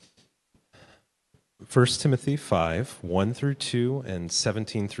1 Timothy 5, 1 through 2, and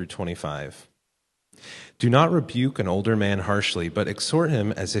 17 through 25. Do not rebuke an older man harshly, but exhort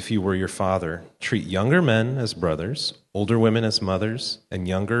him as if he were your father. Treat younger men as brothers, older women as mothers, and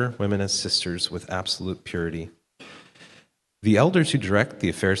younger women as sisters with absolute purity. The elders who direct the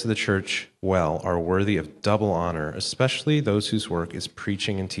affairs of the church well are worthy of double honor, especially those whose work is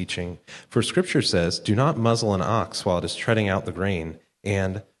preaching and teaching. For Scripture says, "Do not muzzle an ox while it is treading out the grain,"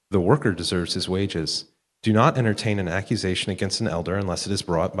 and "The worker deserves his wages." Do not entertain an accusation against an elder unless it is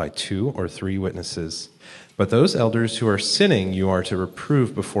brought by 2 or 3 witnesses. But those elders who are sinning you are to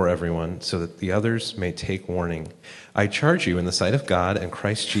reprove before everyone, so that the others may take warning. I charge you in the sight of God and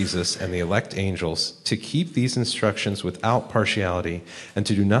Christ Jesus and the elect angels to keep these instructions without partiality and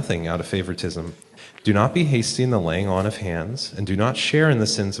to do nothing out of favoritism. Do not be hasty in the laying on of hands, and do not share in the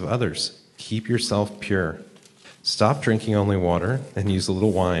sins of others. Keep yourself pure. Stop drinking only water and use a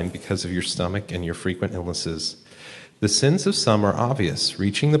little wine because of your stomach and your frequent illnesses. The sins of some are obvious,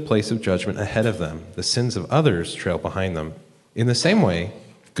 reaching the place of judgment ahead of them. The sins of others trail behind them. In the same way,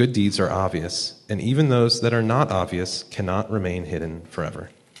 good deeds are obvious, and even those that are not obvious cannot remain hidden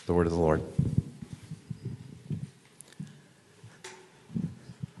forever. The word of the Lord.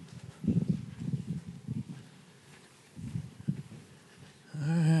 All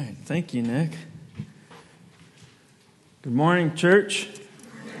right, thank you, Nick. Good morning, church.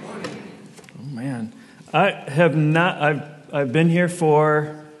 Good morning. Oh man, I've been here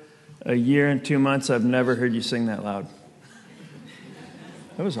for a year and 2 months. I've never heard you sing that loud.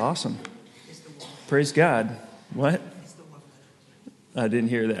 That was awesome. Praise God. What? I didn't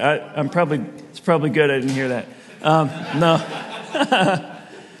hear that. It's probably good I didn't hear that. No.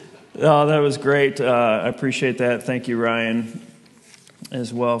 Oh, that was great. I appreciate that. Thank you, Ryan,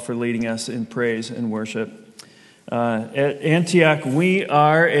 as well, for leading us in praise and worship. At Antioch, we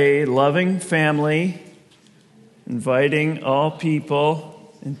are a loving family, inviting all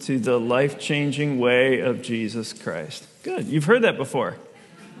people into the life-changing way of Jesus Christ. Good. You've heard that before.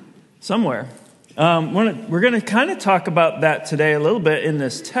 Somewhere. We're going to kind of talk about that today a little bit in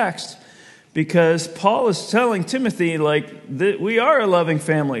this text, because Paul is telling Timothy, that we are a loving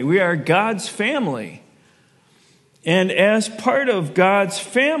family. We are God's family. And as part of God's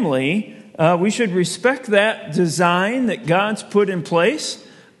family, we should respect that design that God's put in place,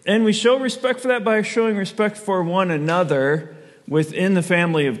 and we show respect for that by showing respect for one another within the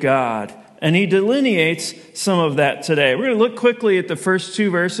family of God. And he delineates some of that today. We're going to look quickly at the first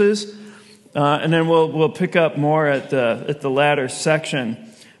 2 verses, and then we'll pick up more at the latter section.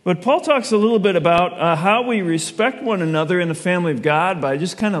 But Paul talks a little bit about how we respect one another in the family of God by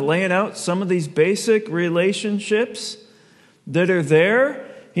just kind of laying out some of these basic relationships that are there.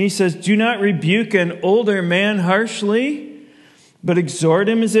 He says, do not rebuke an older man harshly, but exhort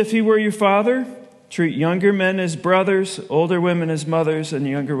him as if he were your father. Treat younger men as brothers, older women as mothers, and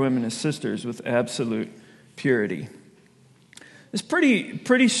younger women as sisters with absolute purity. It's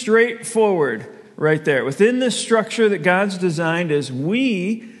pretty straightforward right there. Within this structure that God's designed as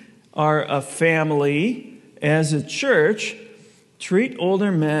we are a family as a church, treat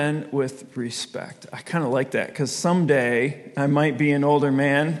older men with respect. I kind of like that, because someday I might be an older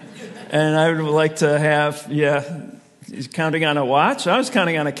man, and I would like to have, he's counting on a watch? I was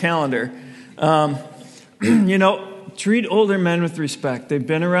counting on a calendar. Treat older men with respect. They've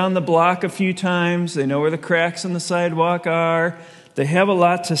been around the block a few times. They know where the cracks in the sidewalk are. They have a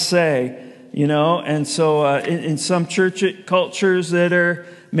lot to say, and so in some church cultures that are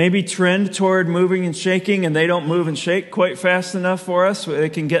maybe trend toward moving and shaking, and they don't move and shake quite fast enough for us, so they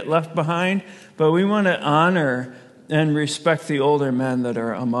can get left behind. But we want to honor and respect the older men that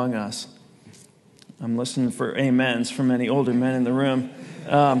are among us. I'm listening for amens from any older men in the room.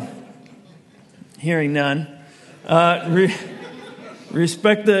 Hearing none.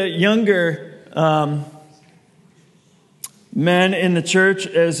 Respect the younger men in the church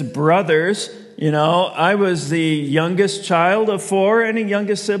as brothers. I was the youngest child of 4. Any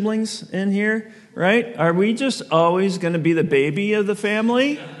youngest siblings in here, right? Are we just always going to be the baby of the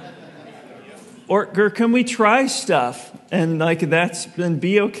family? Or can we try stuff and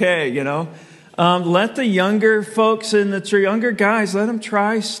be okay, Let the younger folks in the church, younger guys, let them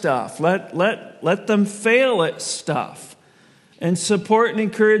try stuff. Let them fail at stuff. And support and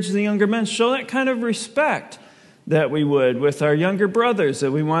encourage the younger men. Show that kind of respect that we would with our younger brothers,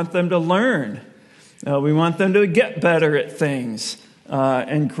 that we want them to learn. We want them to get better at things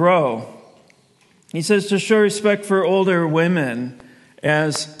and grow. He says to show respect for older women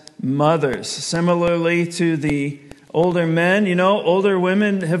as mothers. Similarly to the older men, older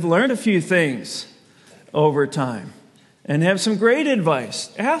women have learned a few things over time and have some great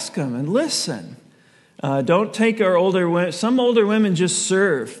advice. Ask them and listen. Don't take our older women. Some older women just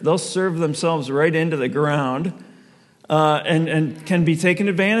serve. They'll serve themselves right into the ground and can be taken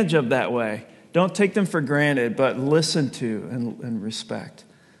advantage of that way. Don't take them for granted, but listen to and respect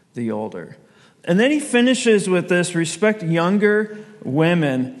the older. And then he finishes with this: respect younger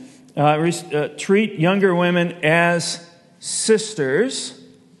women. Treat younger women as sisters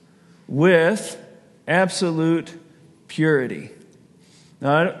with absolute purity.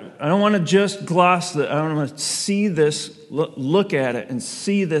 Now, I don't want to just gloss that. I want to see this, look at it, and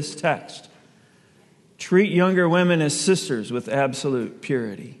see this text. Treat younger women as sisters with absolute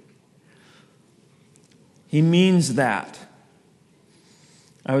purity. He means that.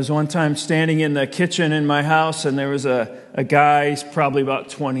 I was one time standing in the kitchen in my house, and there was a guy, he's probably about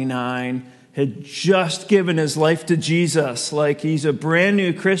 29, had just given his life to Jesus. Like, he's a brand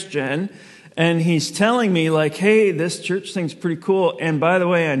new Christian, and he's telling me, like, hey, this church thing's pretty cool. And by the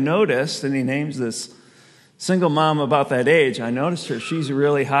way, I noticed, and he names this single mom about that age. I noticed her. She's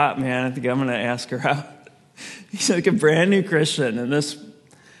really hot, man. I think I'm going to ask her out. He's like a brand new Christian.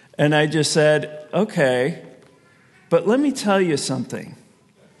 And I just said, okay, but let me tell you something.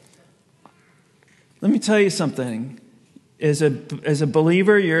 Let me tell you something. As a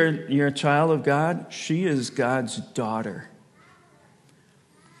believer, you're a child of God. She is God's daughter.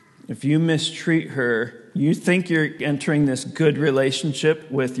 If you mistreat her, you think you're entering this good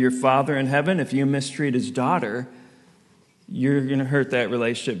relationship with your Father in heaven. If you mistreat his daughter, you're going to hurt that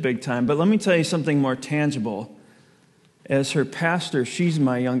relationship big time. But let me tell you something more tangible. As her pastor, she's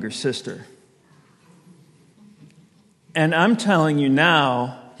my younger sister. And I'm telling you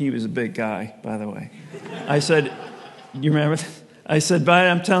now, he was a big guy, by the way. I said, you remember? I said, but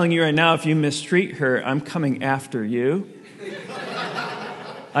I'm telling you right now, if you mistreat her, I'm coming after you.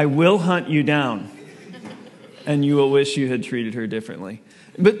 I will hunt you down, and you will wish you had treated her differently.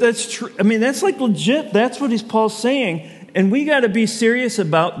 But that's true. I mean, that's like legit. That's what Paul's saying. And we got to be serious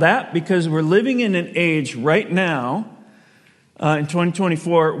about that, because we're living in an age right now, in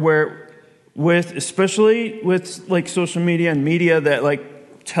 2024, where especially with like social media and media that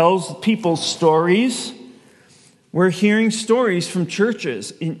like tells people stories, we're hearing stories from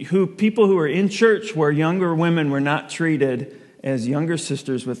churches, people who are in church where younger women were not treated as younger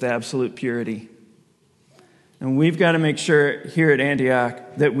sisters with absolute purity. And we've got to make sure here at Antioch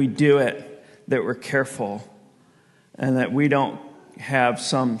that we do it, that we're careful, and that we don't have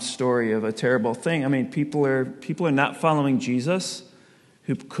some story of a terrible thing. I mean, people are not following Jesus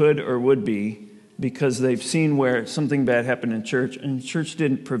who could or would be, because they've seen where something bad happened in church, and the church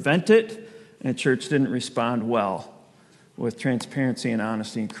didn't prevent it, and the church didn't respond well with transparency and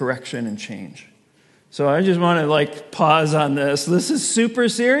honesty and correction and change. So I just want to pause on this. This is super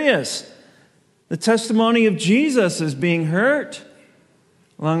serious. The testimony of Jesus is being hurt.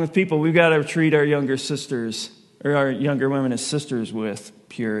 Along with people, we've got to treat our younger sisters, or our younger women, as sisters with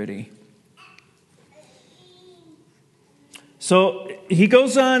purity. So he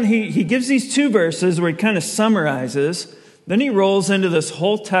goes on, he gives these two verses where he kind of summarizes. Then he rolls into this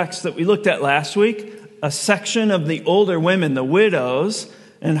whole text that we looked at last week, a section of the older women, the widows,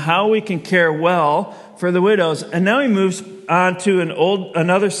 and how we can care well for the widows. And now he moves on to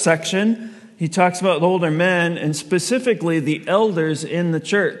another section. He talks about the older men, and specifically the elders in the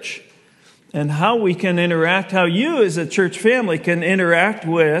church, and how we can interact, how you as a church family can interact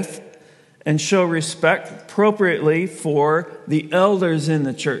with and show respect appropriately for the elders in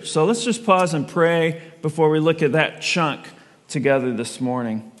the church. So let's just pause and pray before we look at that chunk together this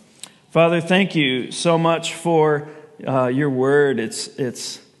morning. Father, thank you so much for your word.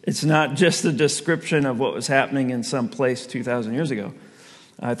 It's not just a description of what was happening in some place 2,000 years ago.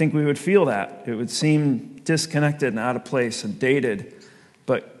 I think we would feel that. It would seem disconnected and out of place and dated.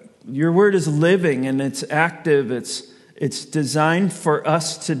 But your word is living and it's active. It's designed for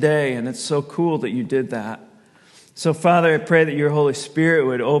us today, and it's so cool that you did that. So, Father, I pray that your Holy Spirit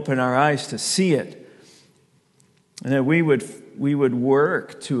would open our eyes to see it, and that we would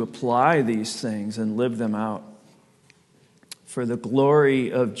work to apply these things and live them out for the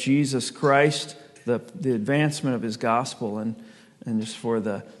glory of Jesus Christ, the advancement of his gospel, and just for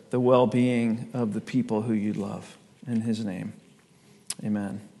the well-being of the people who you love. In his name,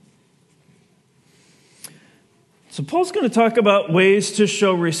 amen. So Paul's going to talk about ways to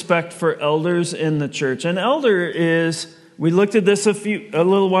show respect for elders in the church. An elder is, we looked at this a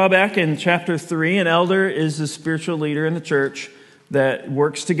little while back in chapter 3. An elder is a spiritual leader in the church that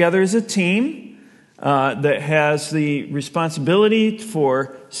works together as a team, that has the responsibility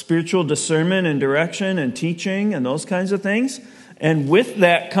for spiritual discernment and direction and teaching and those kinds of things. And with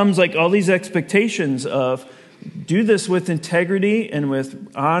that comes all these expectations of do this with integrity and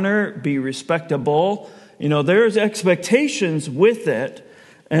with honor, be respectable. There's expectations with it,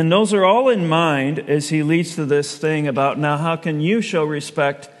 and those are all in mind as he leads to this thing about, now how can you show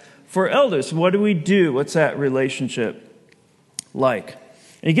respect for elders? What do we do? What's that relationship like?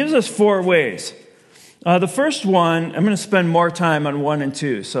 And he gives us 4 ways. The first one, I'm going to spend more time on 1 and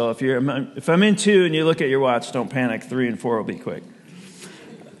 2. So if I'm in 2 and you look at your watch, don't panic. 3 and 4 will be quick.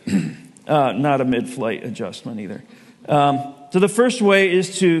 Not a mid-flight adjustment either. So the first way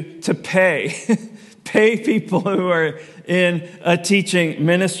is to pay. Pay people who are in a teaching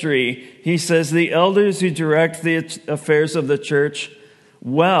ministry. He says, the elders who direct the affairs of the church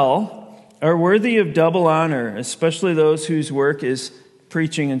well are worthy of double honor, especially those whose work is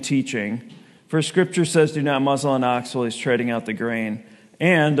preaching and teaching. For Scripture says, do not muzzle an ox while he's treading out the grain,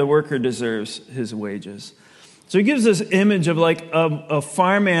 and the worker deserves his wages. So he gives this image of like a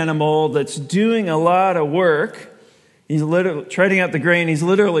farm animal that's doing a lot of work. He's literally treading out the grain. He's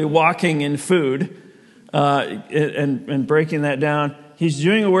literally walking in food and breaking that down. He's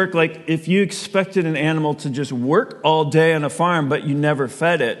doing a work like if you expected an animal to just work all day on a farm, but you never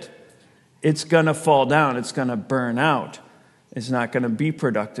fed it, it's going to fall down. It's going to burn out. It's not going to be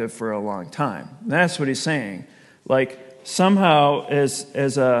productive for a long time. That's what he's saying. Like somehow as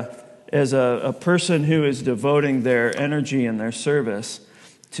a person who is devoting their energy and their service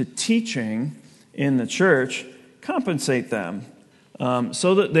to teaching in the church, compensate them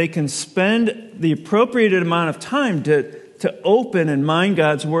so that they can spend the appropriate amount of time to open and mine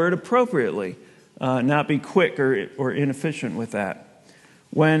God's word appropriately, not be quick or inefficient with that.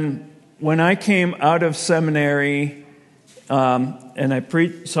 When I came out of seminary, and I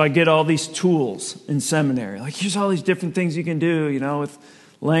preach, so I get all these tools in seminary. Like, here's all these different things you can do, with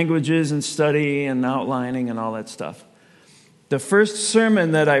languages and study and outlining and all that stuff. The first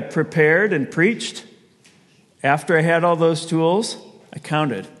sermon that I prepared and preached, after I had all those tools, I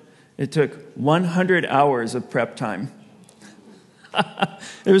counted. It took 100 hours of prep time.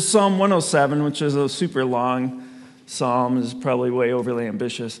 It was Psalm 107, which is a super long psalm. It's probably way overly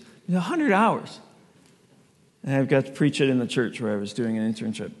ambitious. 100 hours. And I've got to preach it in the church where I was doing an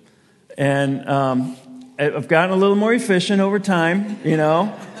internship. And I've gotten a little more efficient over time,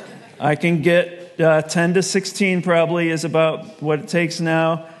 I can get 10 to 16 probably is about what it takes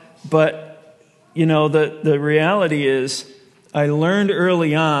now. But, the reality is I learned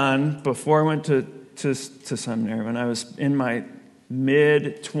early on, before I went to seminary, when I was in my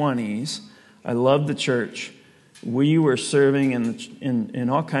mid-20s, I loved the church. We were serving in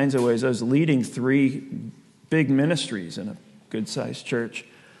all kinds of ways. I was leading 3 big ministries in a good-sized church.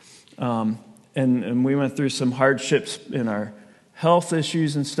 And we went through some hardships in our health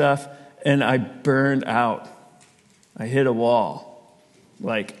issues and stuff, and I burned out. I hit a wall.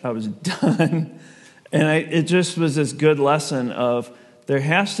 Like, I was done. And it just was this good lesson of there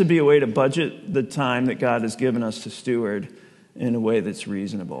has to be a way to budget the time that God has given us to steward in a way that's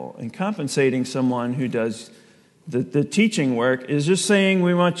reasonable. And compensating someone who does the teaching work is just saying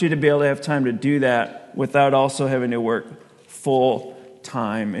we want you to be able to have time to do that without also having to work full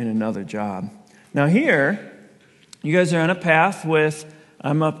time in another job. Now here, you guys are on a path with,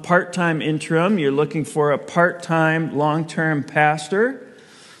 I'm a part-time interim. You're looking for a part-time, long-term pastor.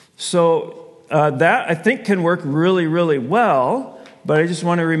 So that, I think, can work really, really well. But I just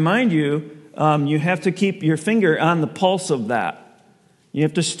want to remind you, you have to keep your finger on the pulse of that. You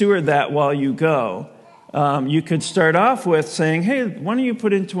have to steward that while you go. You could start off with saying, hey, why don't you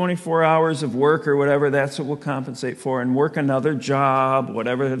put in 24 hours of work or whatever, that's what we'll compensate for, and work another job,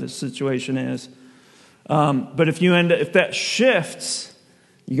 whatever the situation is. But if that shifts,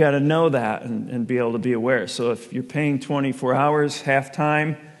 you got to know that and be able to be aware. So if you're paying 24 hours,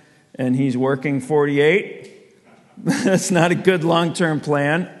 half-time, and he's working 48, that's not a good long-term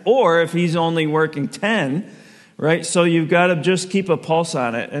plan. Or if he's only working 10, right? So you've got to just keep a pulse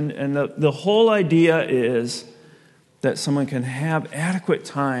on it. And the whole idea is that someone can have adequate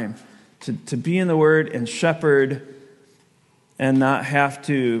time to be in the Word and shepherd and not have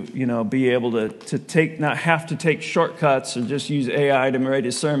to, be able to not have to take shortcuts or just use AI to write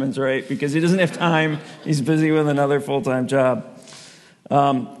his sermons, right? Because he doesn't have time. He's busy with another full-time job.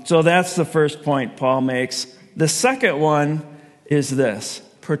 So that's the first point Paul makes. The second one is this: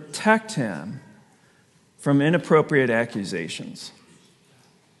 protect him from inappropriate accusations.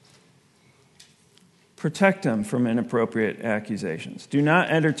 Protect him from inappropriate accusations. Do not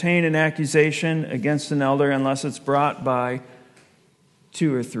entertain an accusation against an elder unless it's brought by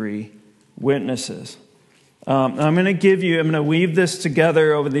 2 or 3 witnesses. I'm going to weave this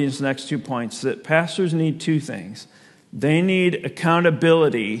together over these next 2 points, that pastors need 2 things. They need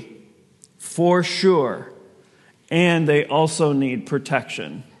accountability for sure, and they also need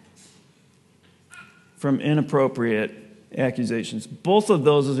protection from inappropriate accusations. Both of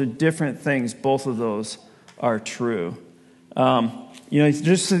those are different things. Both of those are true. It's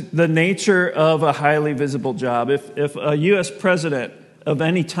just the nature of a highly visible job. If a U.S. president of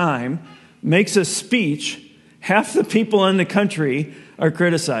any time makes a speech, half the people in the country are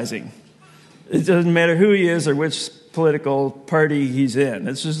criticizing. It doesn't matter who he is or which political party he's in.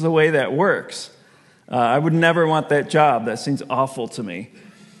 It's just the way that works. I would never want that job. That seems awful to me.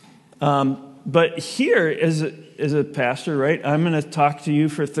 But here, as a pastor, right, I'm going to talk to you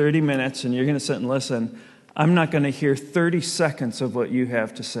for 30 minutes, and you're going to sit and listen. I'm not going to hear 30 seconds of what you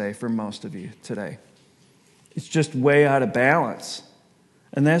have to say for most of you today. It's just way out of balance.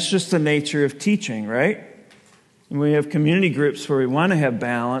 And that's just the nature of teaching, right? And we have community groups where we want to have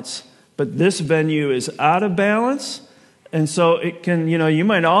balance, but this venue is out of balance. And so it can, you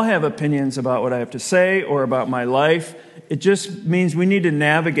might all have opinions about what I have to say or about my life. It just means we need to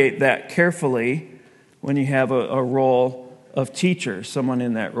navigate that carefully when you have a role of teacher, someone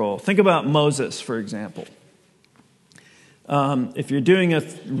in that role. Think about Moses, for example. If you're doing a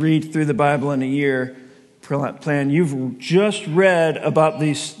read through the Bible in a year plan, you've just read about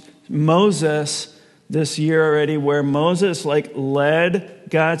Moses this year already, where Moses led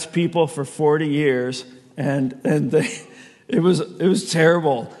God's people for 40 years, and it was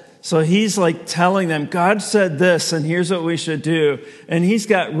terrible. So he's telling them, God said this, and here's what we should do. And he's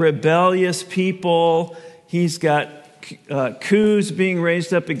got rebellious people. He's got coups being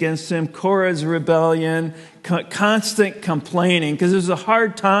raised up against him, Korah's rebellion, constant complaining, because it was a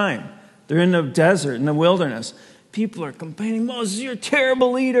hard time. They're in the desert, in the wilderness. People are complaining, Moses, you're a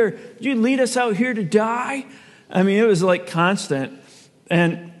terrible leader. Did you lead us out here to die? I mean, it was constant.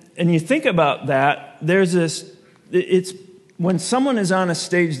 And you think about that, there's this, it's when someone is on a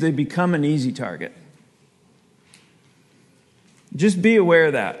stage, they become an easy target. Just be aware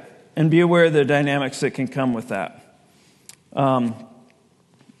of that, and be aware of the dynamics that can come with that. And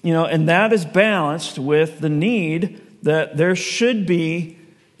that is balanced with the need that there should be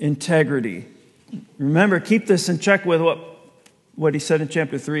integrity. Remember, keep this in check with what he said in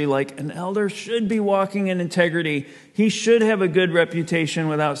chapter 3, an elder should be walking in integrity. He should have a good reputation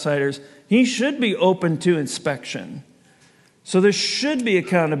with outsiders. He should be open to inspection. So there should be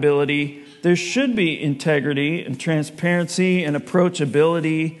accountability. There should be integrity and transparency and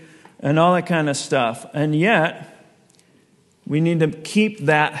approachability and all that kind of stuff. And yet, we need to keep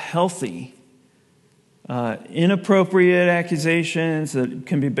that healthy. Inappropriate accusations that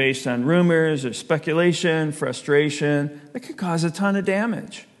can be based on rumors or speculation, frustration, that can cause a ton of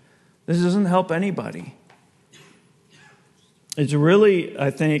damage. This doesn't help anybody. It's really, I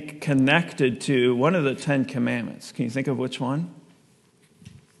think, connected to one of the 10 Commandments. Can you think of which one?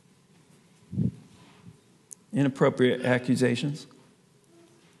 Inappropriate accusations.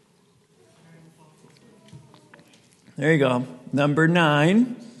 There you go. Number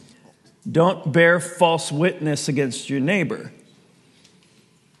 9, don't bear false witness against your neighbor.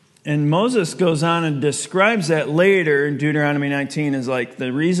 And Moses goes on and describes that later in Deuteronomy 19 as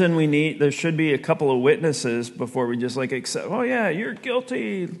the reason there should be a couple of witnesses before we just accept, oh yeah, you're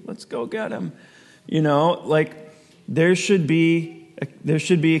guilty, let's go get him. There should be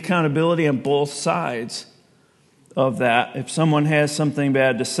accountability on both sides of that. If someone has something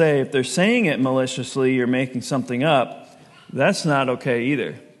bad to say, if they're saying it maliciously, you're making something up, that's not okay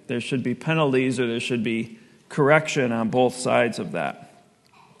either. There should be penalties, or there should be correction on both sides of that.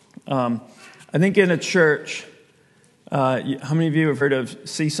 I think in a church, how many of you have heard of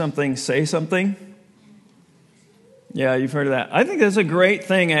see something, say something? Yeah, you've heard of that. I think that's a great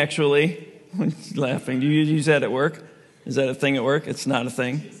thing, actually. Laughing. Do you use that at work? Is that a thing at work? It's not a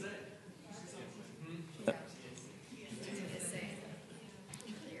thing.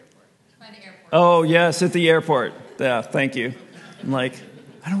 Oh, yes, at the airport. Yeah, thank you. I'm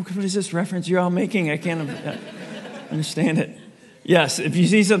what is this reference you're all making? I can't understand it. Yes, if you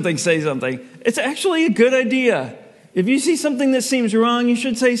see something, say something. It's actually a good idea. If you see something that seems wrong, you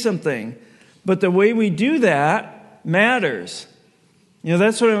should say something. But the way we do that matters.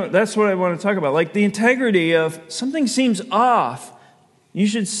 That's what I want to talk about. The integrity of something seems off, you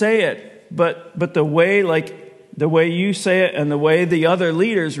should say it. But the way you say it and the way the other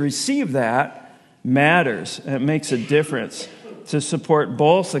leaders receive that matters. And it makes a difference to support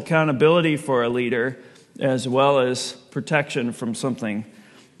both accountability for a leader as well as protection from something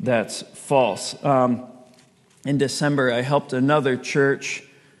that's false. In December, I helped another church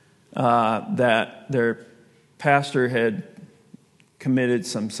that their pastor had committed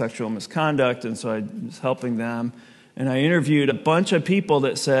some sexual misconduct, and so I was helping them. And I interviewed a bunch of people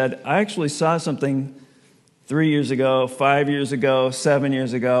that said, I actually saw something 3 years ago, 5 years ago, 7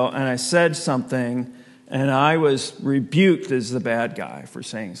 years ago, and I said something, and I was rebuked as the bad guy for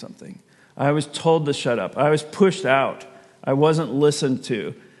saying something. I was told to shut up. I was pushed out. I wasn't listened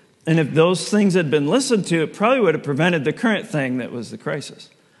to. And if those things had been listened to, it probably would have prevented the current thing that was the crisis.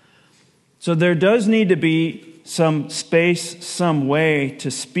 So there does need to be some space, some way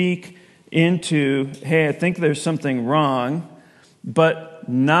to speak into, hey, I think there's something wrong, but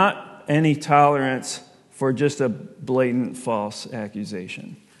not any tolerance for just a blatant false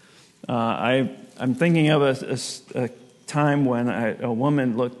accusation. I'm thinking of a time when a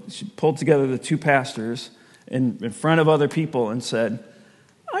woman she pulled together the two pastors in front of other people and said,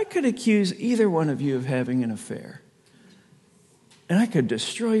 I could accuse either one of you of having an affair, and I could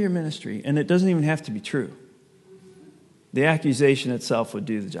destroy your ministry, and it doesn't even have to be true. The accusation itself would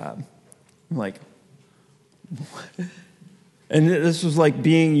do the job. I'm like, what? And this was like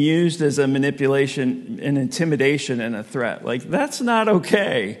being used as a manipulation, an intimidation, and a threat. Like, that's not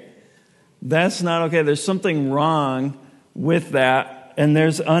okay. That's not okay. There's something wrong with that. And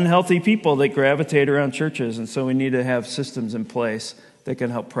there's unhealthy people that gravitate around churches. And so we need to have systems in place that can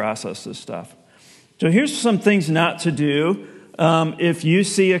help process this stuff. So here's some things not to do. If you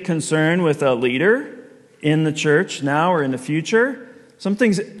see a concern with a leader in the church now or in the future, some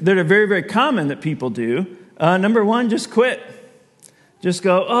things that are very, very common that people do. Number one, just quit. Just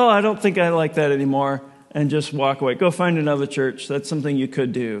go, oh, I don't think I like that anymore, and just walk away. Go find another church. That's something you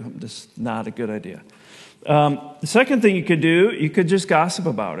could do. Just not a good idea. The second thing you could do, you could just gossip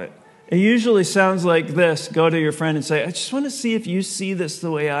about it. It usually sounds like this. Go to your friend and say, I just want to see if you see this the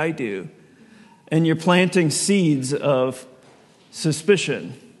way I do. And you're planting seeds of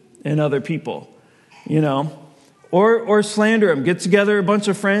suspicion in other people, Or slander them. Get together a bunch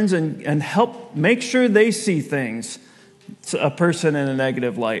of friends and help make sure they see things, a person in a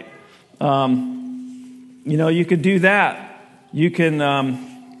negative light. You could do that. You can,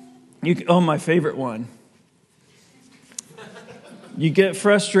 my favorite one. You get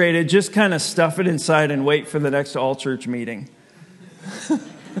frustrated, just kind of stuff it inside and wait for the next all-church meeting.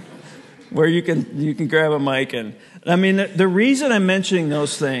 Where you can grab a mic. And the reason I'm mentioning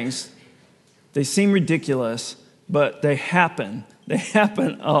those things, they seem ridiculous, but they happen. They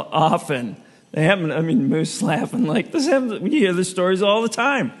happen often. They happen, Moose laughing like this happens. We hear the stories all the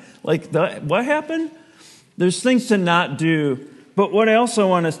time. Like, what happened? There's things to not do. But what I also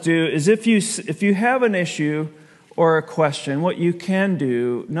want us to do is if you have an issue or a question, what you can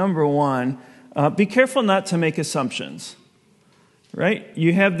do, number one, be careful not to make assumptions. Right?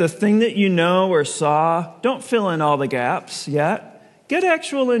 You have the thing that you know or saw. Don't fill in all the gaps yet. Get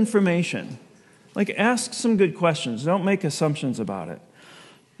actual information. Like, ask some good questions. Don't make assumptions about it.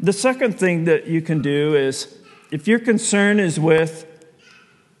 The second thing that you can do is, if your concern is with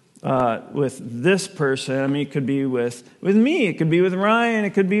this person, it could be with me, it could be with Ryan,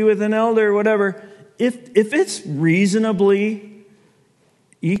 it could be with an elder, whatever. If it's reasonably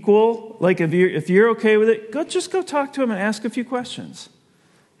equal, like if you're okay with it, just go talk to him and ask a few questions.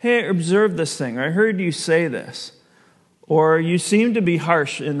 Hey, I observed this thing, or I heard you say this. Or you seem to be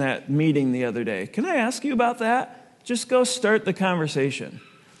harsh in that meeting the other day. Can I ask you about that? Just go start the conversation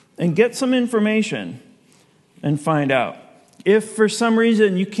and get some information and find out. If for some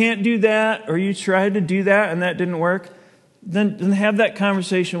reason you can't do that, or you tried to do that and that didn't work, then have that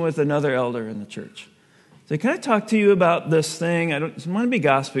conversation with another elder in the church. Say, can I talk to you about this thing? I don't want to be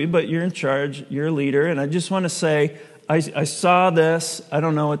gossipy, but you're in charge, you're a leader, and I just want to say, I saw this, I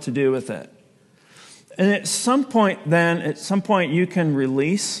don't know what to do with it. And at some point you can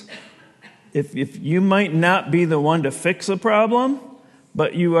release, if you might not be the one to fix a problem,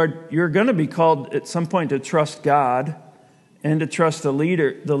 but you're going to be called at some point to trust God and to trust the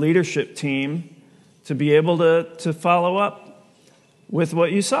leadership team to be able to follow up with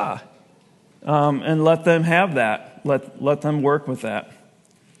what you saw. And let them have that. Let them work with that.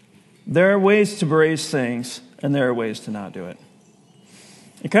 There are ways to raise things, and there are ways to not do it.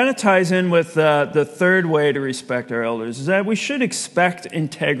 It kind of ties in with the third way to respect our elders, is that we should expect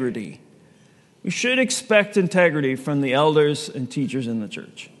integrity. We should expect integrity from the elders and teachers in the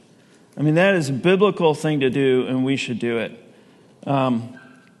church. That is a biblical thing to do, and we should do it.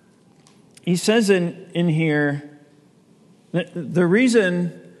 He says in here, the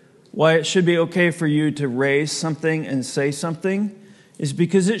reason why it should be okay for you to raise something and say something is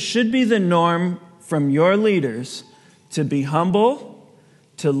because it should be the norm from your leaders to be humble,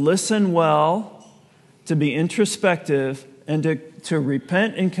 to listen well, to be introspective, and to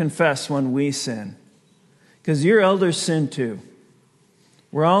repent and confess when we sin. Because your elders sin too.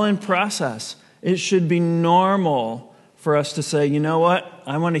 We're all in process. It should be normal for us to say, you know what?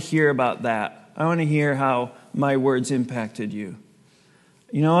 I want to hear about that. I want to hear how my words impacted you.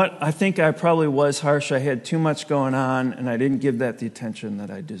 You know what? I think I probably was harsh. I had too much going on, and I didn't give that the attention that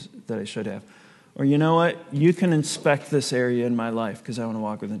I should have. Or you know what? You can inspect this area in my life because I want to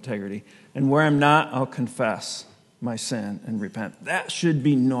walk with integrity. And where I'm not, I'll confess my sin and repent. That should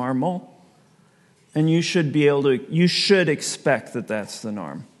be normal. And you should expect that that's the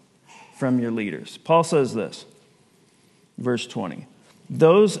norm from your leaders. Paul says this, verse 20.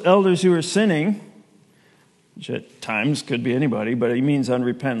 Those elders who are sinning, which at times could be anybody, but he means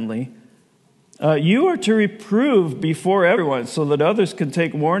unrepentantly, you are to reprove before everyone so that others can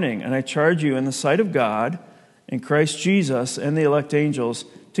take warning. And I charge you in the sight of God and Christ Jesus and the elect angels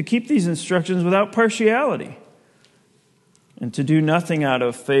to keep these instructions without partiality and to do nothing out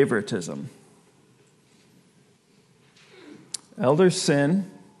of favoritism. Elders sin,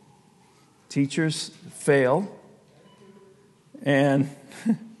 teachers fail, and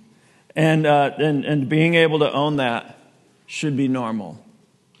being able to own that should be normal.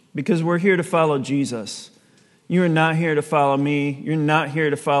 Because we're here to follow Jesus. You are not here to follow me. You're not here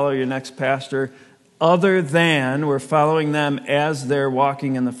to follow your next pastor. Other than we're following them as they're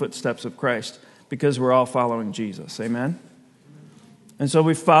walking in the footsteps of Christ. Because we're all following Jesus. Amen? And so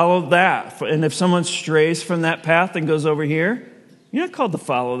we follow that. And if someone strays from that path and goes over here, you're not called to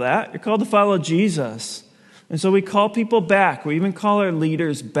follow that. You're called to follow Jesus. And so we call people back. We even call our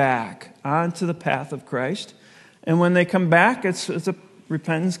leaders back onto the path of Christ. And when they come back, it's a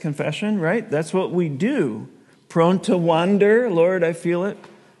repentance confession, right? That's what we do. Prone to wander, Lord, I feel it.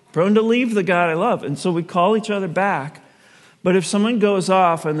 Prone to leave the God I love. And so we call each other back. But if someone goes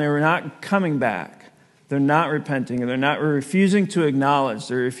off and they're not coming back, they're not repenting, and they're refusing to acknowledge,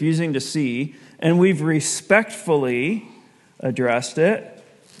 they're refusing to see, and we've respectfully addressed it,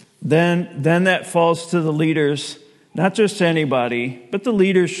 then that falls to the leaders, not just anybody, but the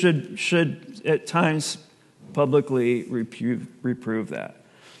leaders should at times publicly reprove that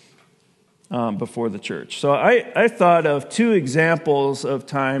before the church. So I thought of two examples of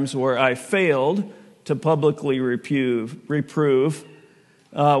times where I failed to publicly reprove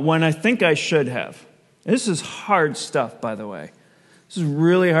when I think I should have. This is hard stuff, by the way. This is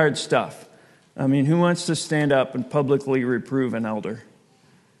really hard stuff. I mean, who wants to stand up and publicly reprove an elder?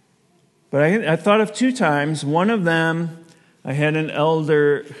 But I thought of two times. One of them, I had an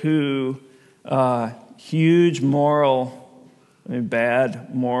elder who, huge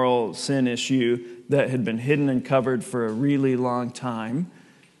bad moral sin issue that had been hidden and covered for a really long time,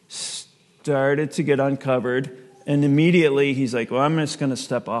 started to get uncovered, and immediately he's like, well, I'm just going to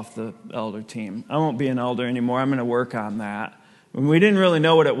step off the elder team. I won't be an elder anymore. I'm going to work on that. And we didn't really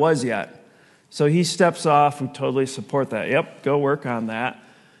know what it was yet. So he steps off. We totally support that. Yep, go work on that.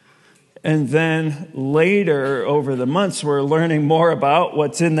 And then later, over the months, we're learning more about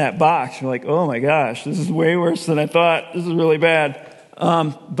what's in that box. We're like, oh my gosh, this is way worse than I thought. This is really bad.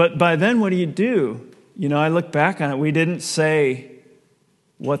 But by then, what do? You know, I look back on it. We didn't say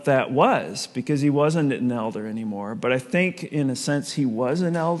what that was because he wasn't an elder anymore. But I think, in a sense, he was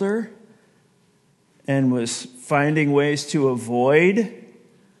an elder and was finding ways to avoid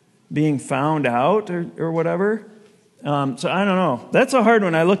being found out or whatever. So I don't know. That's a hard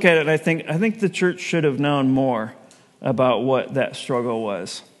one. I look at it and I think the church should have known more about what that struggle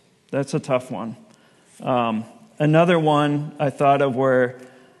was. That's a tough one. Another one I thought of where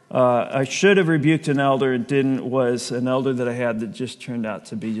I should have rebuked an elder and didn't was an elder that I had that just turned out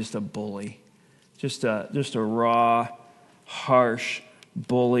to be just a bully. Just a raw, harsh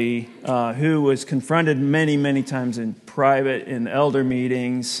bully who was confronted many, many times in private in elder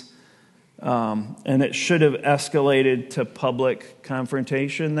meetings. And it should have escalated to public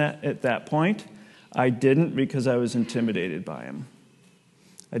confrontation at that point. I didn't because I was intimidated by him.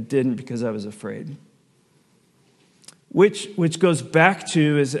 I didn't because I was afraid. Which goes back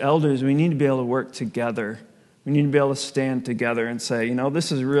to, as elders, we need to be able to work together. We need to be able to stand together and say, you know,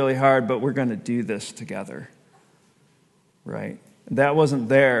 this is really hard, but we're going to do this together. Right? That wasn't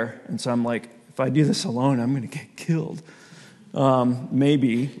there, and so I'm like, if I do this alone, I'm going to get killed.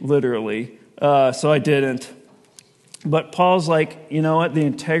 Maybe, literally. So I didn't. But Paul's like, you know what? The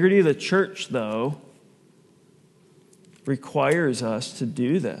integrity of the church, though, requires us to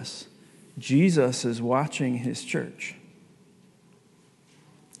do this. Jesus is watching his church.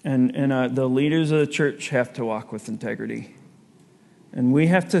 And the leaders of the church have to walk with integrity. And we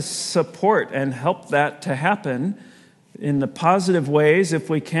have to support and help that to happen in the positive ways if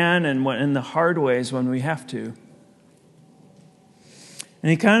we can, and in the hard ways when we have to.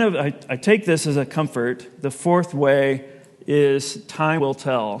 And I take this as a comfort. The fourth way is time will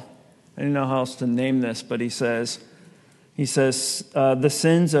tell. I don't know how else to name this, but he says, He says, the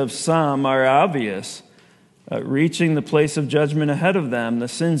sins of some are obvious, reaching the place of judgment ahead of them. The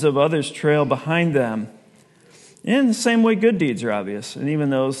sins of others trail behind them. In the same way, good deeds are obvious, and even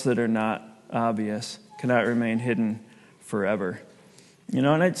those that are not obvious cannot remain hidden forever.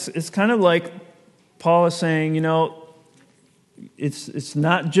 And it's kind of like Paul is saying, it's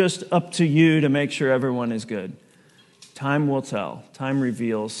not just up to you to make sure everyone is good. Time will tell. Time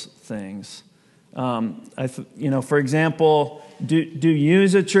reveals things. For example, do you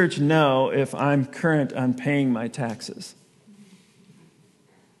as a church know if I'm current on paying my taxes?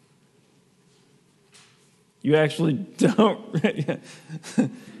 You actually don't.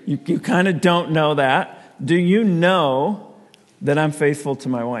 You kind of don't know that. Do you know that I'm faithful to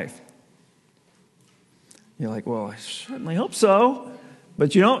my wife? You're like, well, I certainly hope so.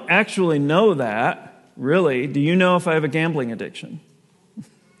 But you don't actually know that, really. Do you know if I have a gambling addiction?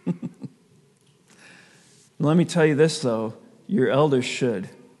 Let me tell you this, though. Your elders should.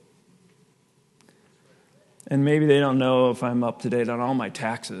 And maybe they don't know if I'm up to date on all my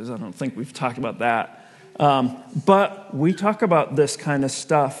taxes. I don't think we've talked about that. But we talk about this kind of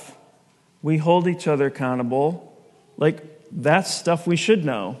stuff. We hold each other accountable. Like, that's stuff we should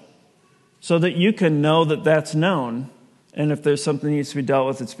know. So that you can know that that's known. And if there's something that needs to be dealt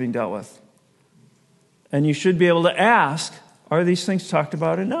with, it's being dealt with. And you should be able to ask, are these things talked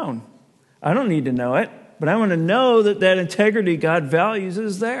about and known? I don't need to know it, but I want to know that integrity God values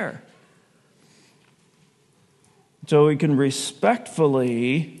is there. So we can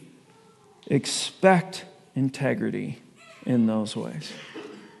respectfully expect integrity in those ways.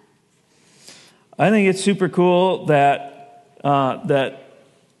 I think it's super cool that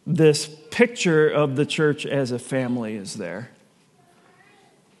this picture of the church as a family is there.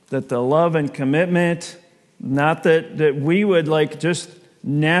 That the love and commitment, not that we would just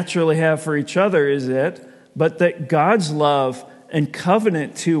naturally have for each other is it, but that God's love and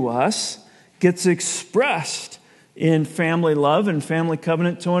covenant to us gets expressed in family love and family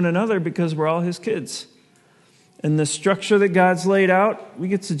covenant to one another because we're all his kids. And the structure that God's laid out, we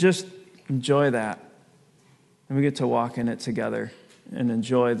get to just enjoy that. And we get to walk in it together and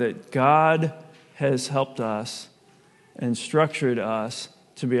enjoy that God has helped us and structured us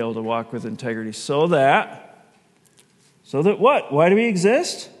to be able to walk with integrity so that what? Why do we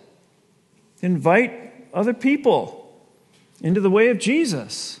exist? Invite other people into the way of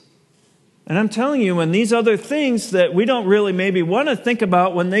Jesus. And I'm telling you, when these other things that we don't really maybe want to think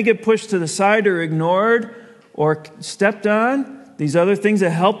about, when they get pushed to the side or ignored or stepped on, these other things that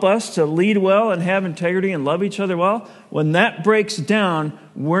help us to lead well and have integrity and love each other well, when that breaks down,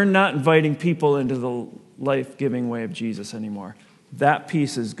 we're not inviting people into the life-giving way of Jesus anymore. That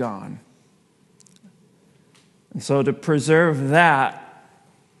piece is gone. And so to preserve that,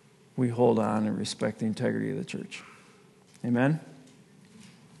 we hold on and respect the integrity of the church. Amen?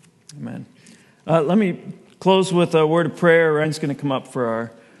 Amen. Let me close with a word of prayer. Ryan's going to come up for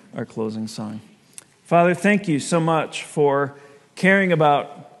our closing song. Father, thank you so much for caring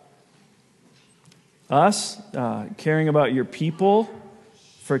about us, caring about your people,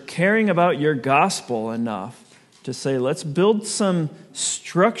 for caring about your gospel enough to say, let's build some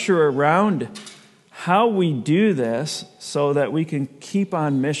structure around how we do this so that we can keep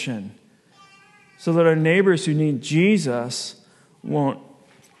on mission, so that our neighbors who need Jesus won't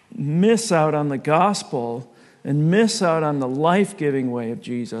miss out on the gospel and miss out on the life-giving way of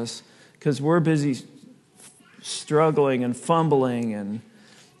Jesus because we're busy struggling and fumbling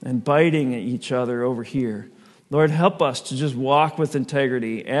and biting at each other over here. Lord, help us to just walk with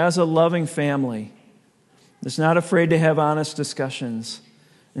integrity as a loving family that's not afraid to have honest discussions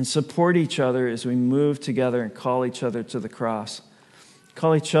and support each other as we move together and call each other to the cross,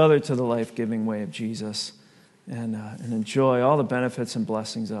 call each other to the life-giving way of Jesus, and enjoy all the benefits and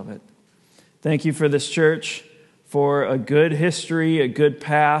blessings of it. Thank you for this church, for a good history, a good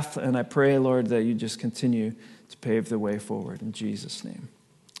path, and I pray, Lord, that you just continue to pave the way forward. In Jesus' name,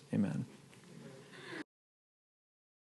 amen.